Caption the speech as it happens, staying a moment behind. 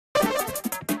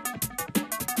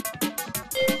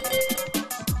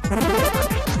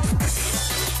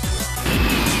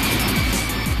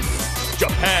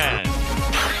Japan.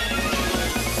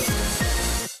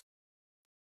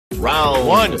 Round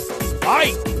 1,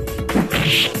 fight!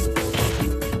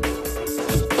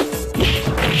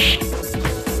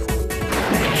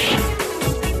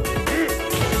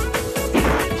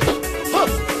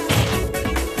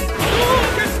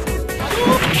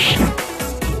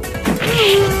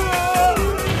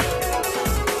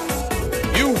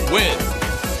 You win.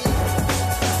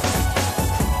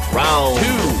 Round 2,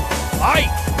 fight!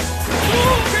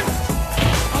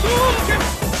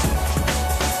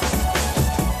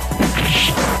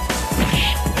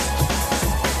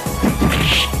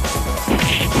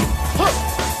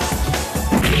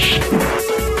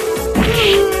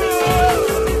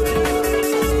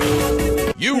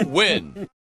 You win.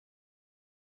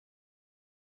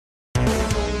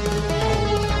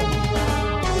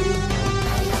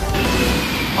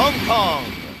 Hong Kong.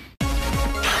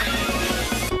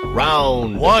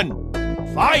 Round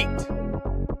 1, fight!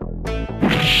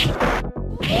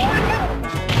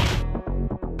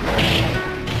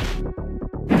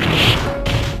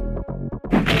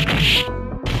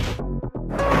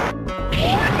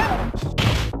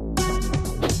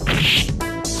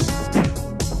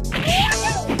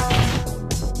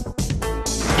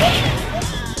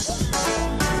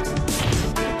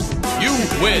 You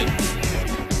win.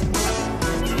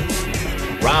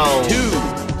 Round 2,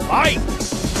 fight!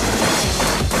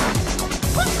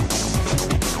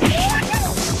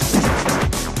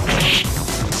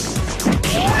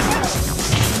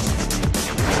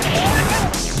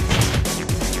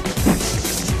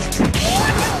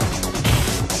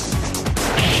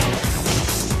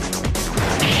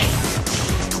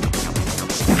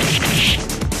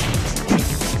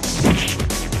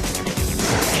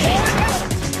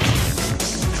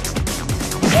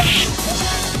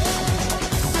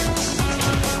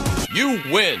 You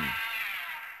win.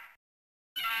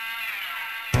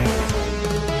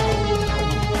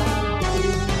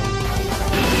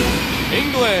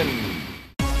 England.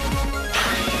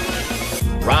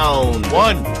 Round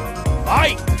 1,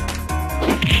 fight!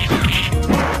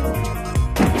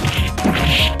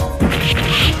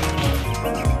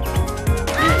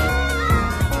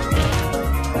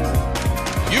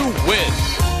 You win.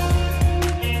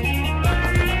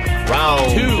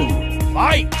 Round 2,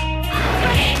 fight!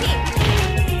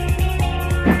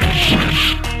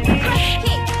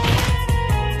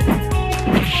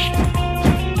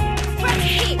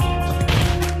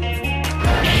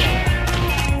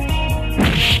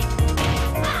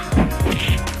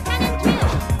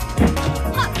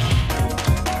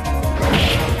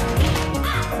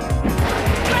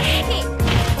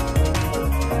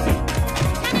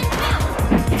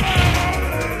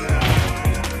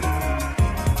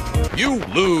 You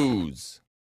lose.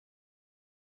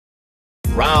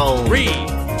 Round 3,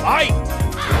 fight!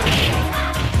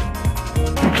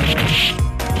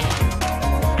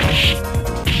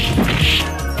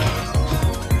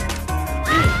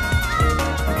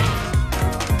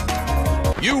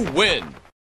 You win.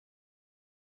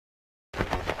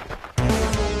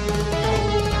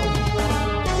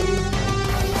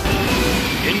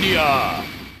 India.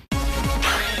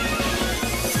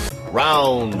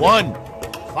 Round 1,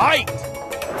 fight!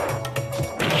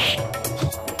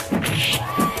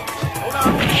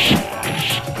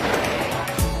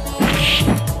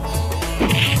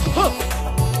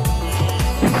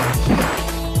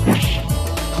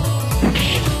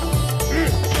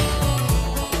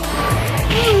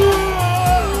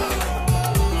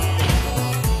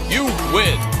 You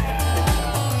win.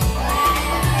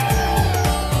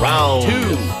 Round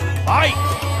 2, fight!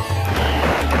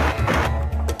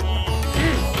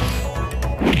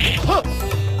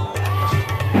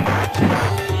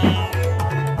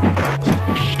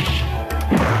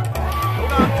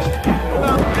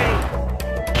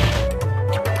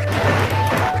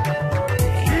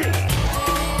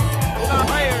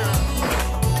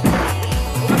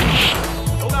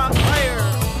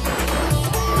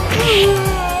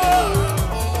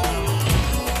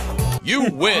 You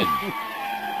win.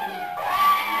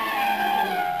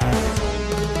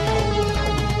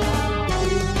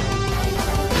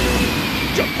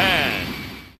 Japan.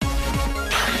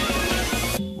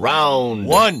 Round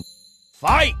 1,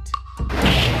 fight!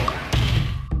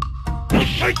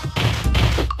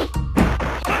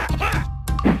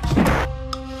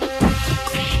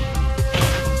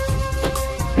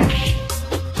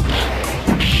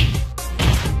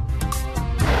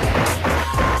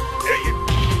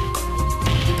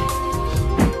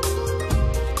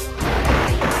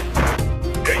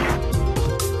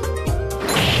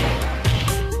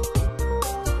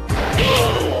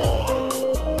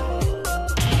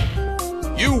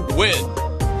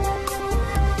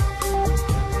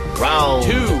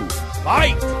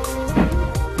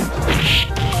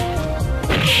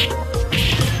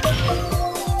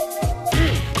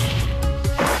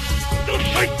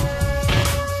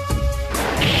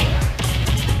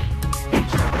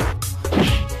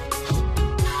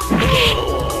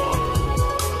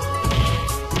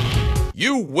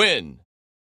 You win.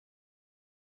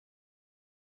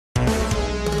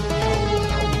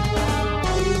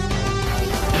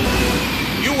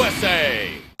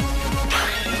 USA.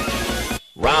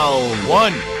 Round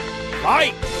 1.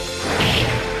 Fight!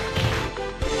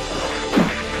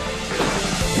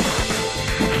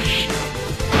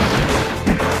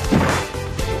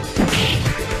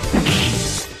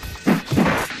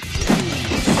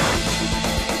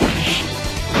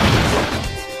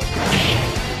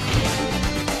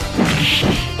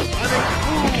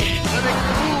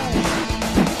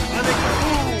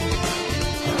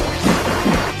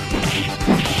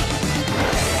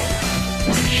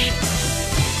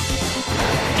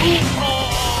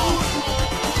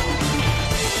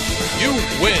 You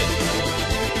win.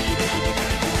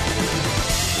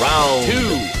 Round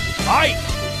 2. Fight!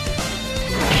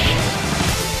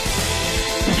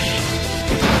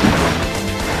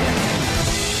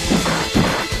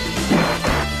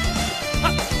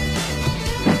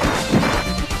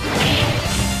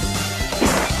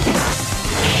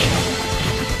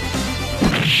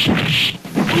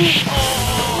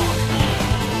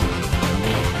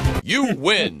 You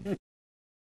win.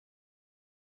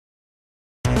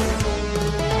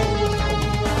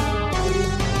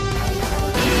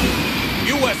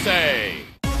 USA.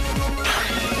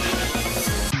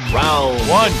 Round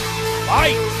 1.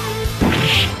 Fight!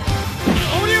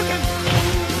 Hadouken!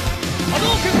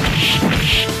 Hadouken!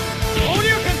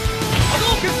 Hadouken!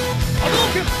 Hadouken!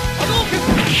 Hadouken! Hadouken!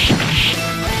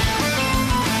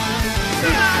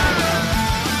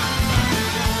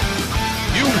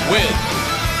 You win.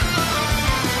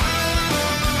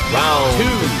 Round 2.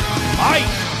 Fight!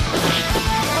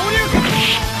 Hadouken!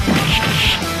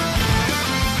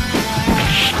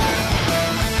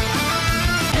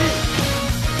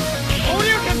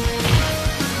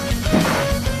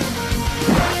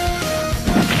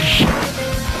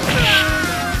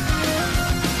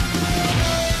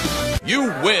 You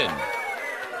win.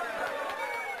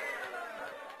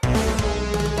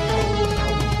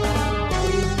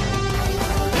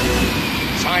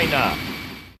 China.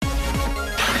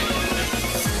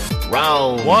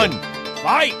 Round 1.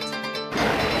 Fight!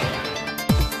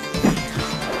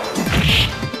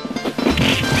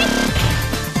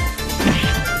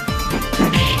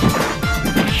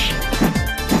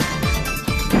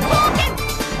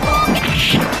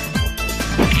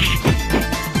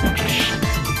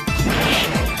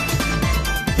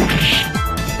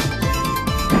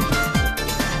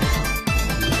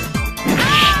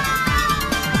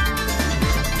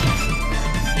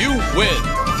 You win.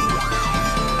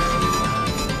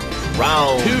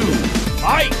 Round 2.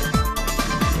 Fight!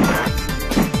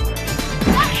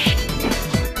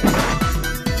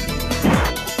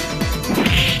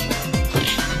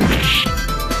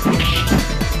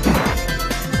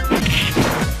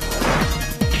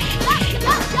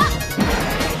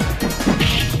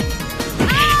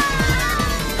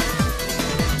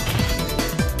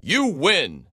 You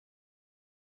win.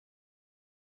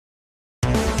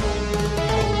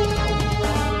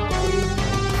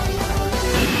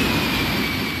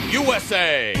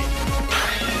 USA.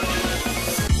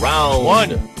 Round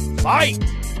 1. Fight!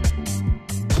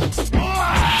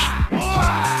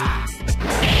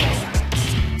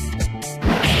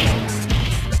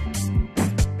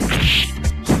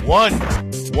 One.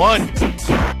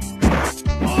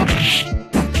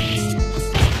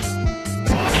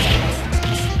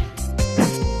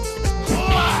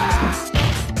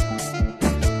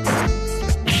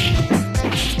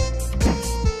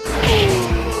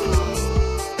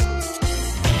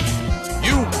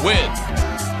 You win.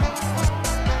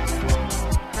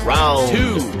 Round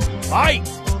 2. Fight!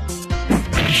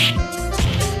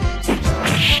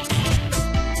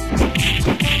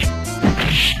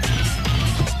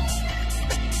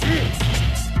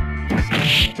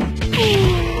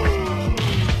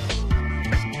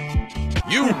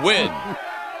 You win.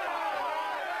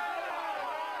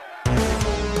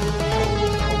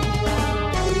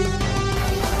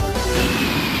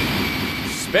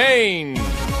 Spain.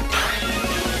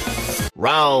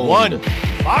 Round 1.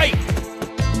 Fight!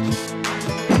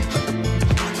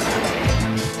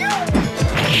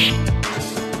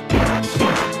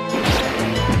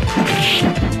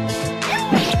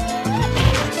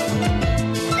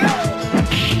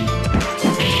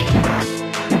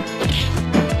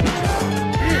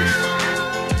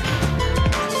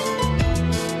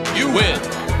 You win.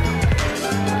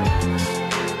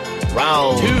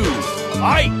 Round 2.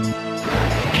 Fight!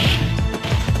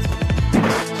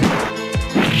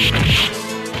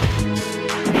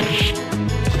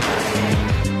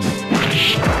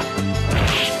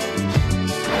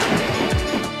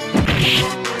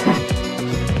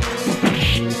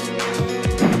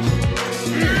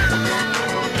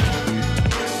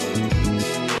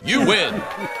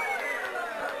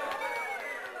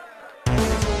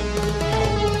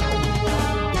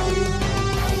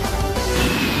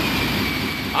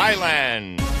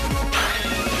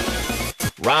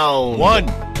 Round 1.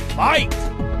 Fight!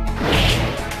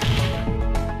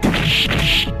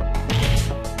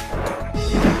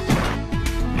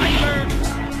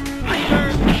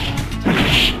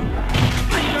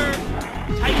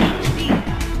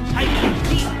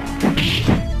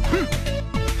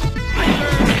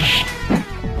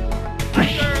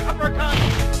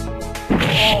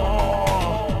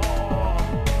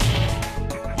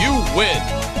 You win!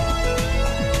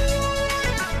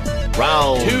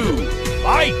 Round 2.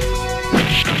 Fight!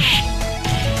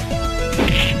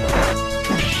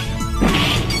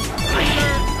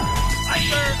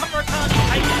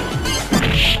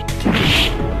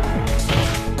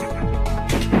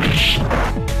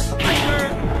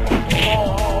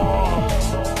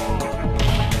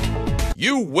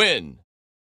 You win!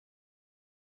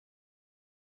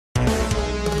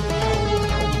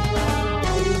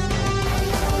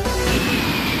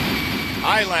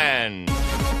 Thailand!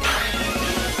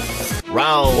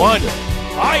 Round 1.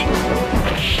 Fight!